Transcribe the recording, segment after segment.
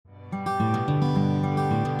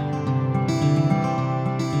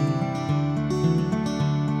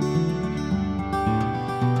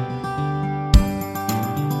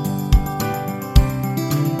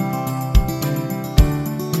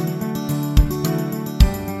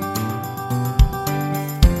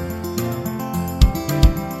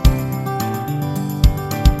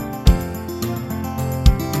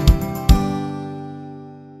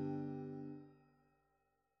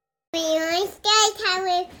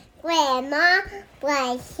Emma,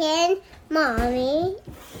 Bryson, Mommy,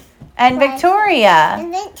 and Victoria.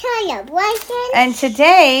 And Victoria, Bryson. And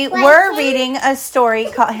today we're reading a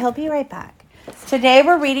story called, he'll be right back. Today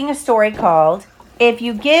we're reading a story called If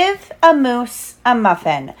You Give a Moose a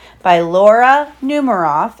Muffin by Laura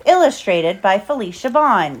Numeroff, illustrated by Felicia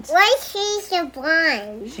Bond. What's Felicia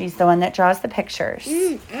Bond? She's the one that draws the pictures.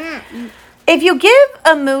 If you give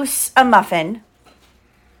a moose a muffin,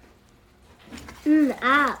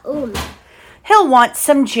 he'll want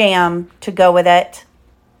some jam to go with it.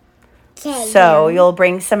 So you'll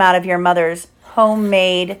bring some out of your mother's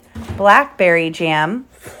homemade blackberry jam.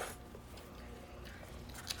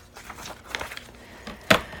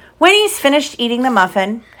 When he's finished eating the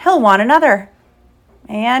muffin, he'll want another,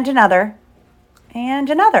 and another, and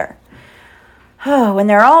another. Oh, when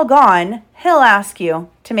they're all gone, he'll ask you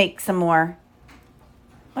to make some more.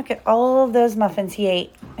 Look at all of those muffins he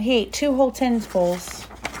ate. He ate 2 whole tinsfuls.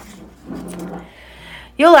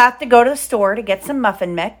 You'll have to go to the store to get some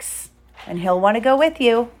muffin mix, and he'll want to go with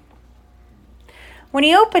you. When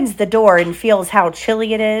he opens the door and feels how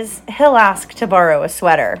chilly it is, he'll ask to borrow a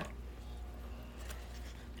sweater.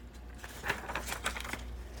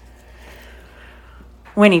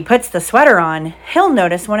 When he puts the sweater on, he'll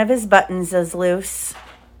notice one of his buttons is loose,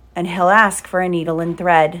 and he'll ask for a needle and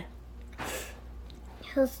thread.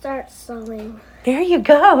 He'll start sewing. There you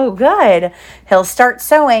go. Good. He'll start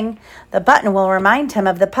sewing. The button will remind him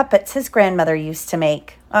of the puppets his grandmother used to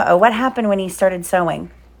make. Uh-oh, what happened when he started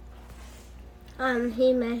sewing?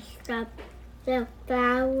 He messed up the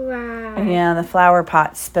flower. Yeah, the flower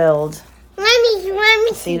pot spilled. Let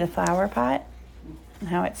me See the flower pot and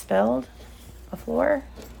how it spilled the floor?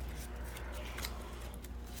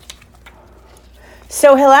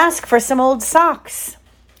 So he'll ask for some old socks.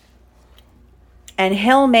 And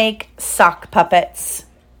he'll make sock puppets.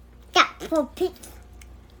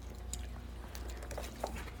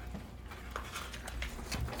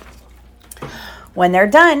 When they're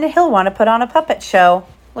done, he'll want to put on a puppet show.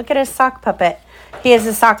 Look at his sock puppet. He has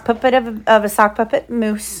a sock puppet of a sock puppet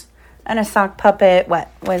moose and a sock puppet,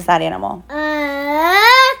 what was that animal?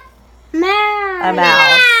 Mouse. A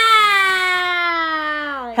mouse.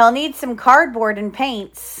 He'll need some cardboard and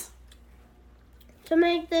paints to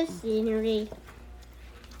make the scenery.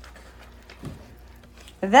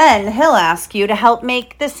 Then he'll ask you to help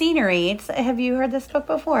make the scenery. Have you heard this book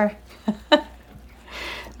before?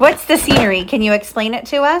 What's the scenery? Can you explain it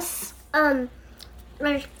to us?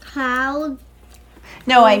 There's clouds.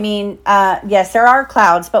 No, I mean, yes, there are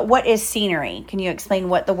clouds, but what is scenery? Can you explain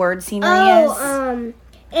what the word scenery is?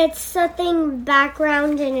 It's something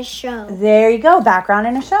background in a show. There you go, background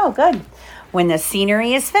in a show. Good. When the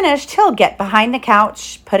scenery is finished, he'll get behind the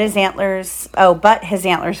couch, but his antlers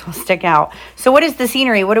will stick out. So what is the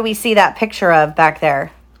scenery? What do we see that picture of back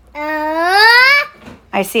there?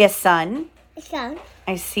 I see a sun. Sun.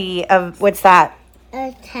 I see what's that?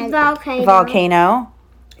 A volcano. Volcano.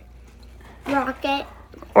 Rocket.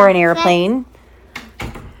 Or an airplane.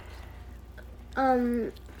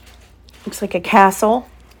 Looks like a castle.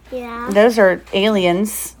 Yeah. Those are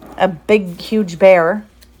aliens. A big, huge bear.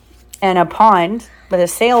 And a pond with a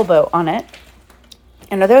sailboat on it.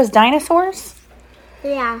 And are those dinosaurs?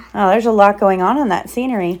 Yeah. Oh, there's a lot going on in that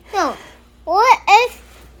scenery. No. What if...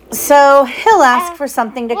 So he'll ask for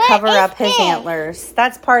something to cover up his antlers.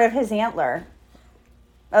 That's part of his antler.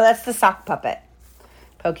 Oh, that's the sock puppet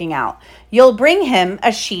poking out. You'll bring him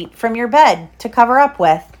a sheet from your bed to cover up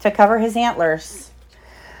with, to cover his antlers.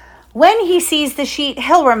 When he sees the sheet,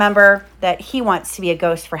 he'll remember that he wants to be a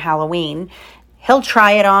ghost for Halloween. He'll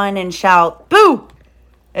try it on and shout, "Boo!"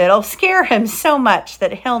 It'll scare him so much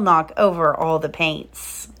that he'll knock over all the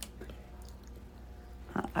paints.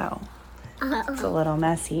 Uh-oh. It's a little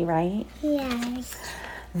messy, right? Yes.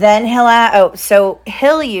 Then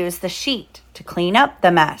he'll use the sheet to clean up the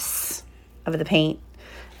mess of the paint.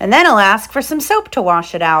 And then he'll ask for some soap to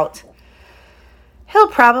wash it out. He'll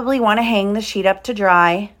probably want to hang the sheet up to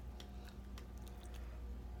dry.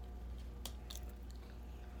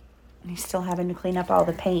 He's still having to clean up all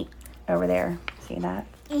the paint over there. See that?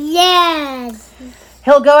 Yes.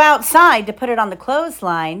 He'll go outside to put it on the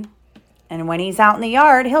clothesline. And when he's out in the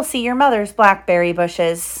yard, he'll see your mother's blackberry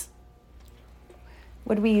bushes.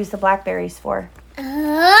 What do we use the blackberries for? Eat.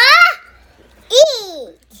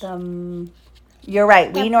 You're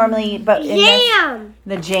right. We normally... but Jam.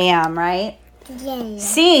 The jam, right? Jam.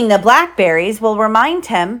 Seeing the blackberries will remind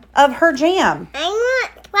him of her jam. I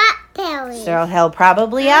want blackberries. So he'll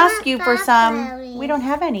probably ask you for some. We don't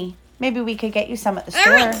have any. Maybe we could get you some at the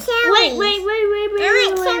store. I want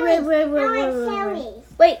cherries.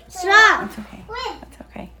 Wait, stop. That's okay. That's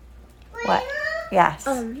okay. What? Yes.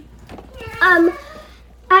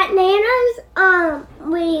 At Nana's,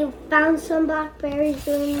 we found some blackberries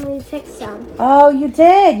and we picked some. Oh, you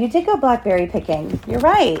did. You did go blackberry picking. You're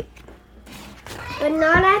right. But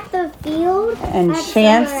not at the field. And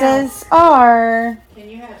chances are,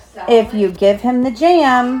 if you give him the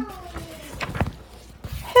jam,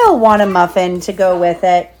 he'll want a muffin to go with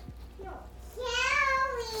it.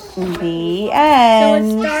 The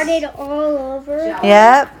end. So it started all over.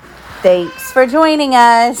 Yep. Thanks for joining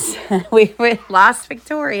us. We lost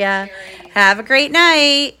Victoria. Have a great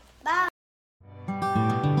night.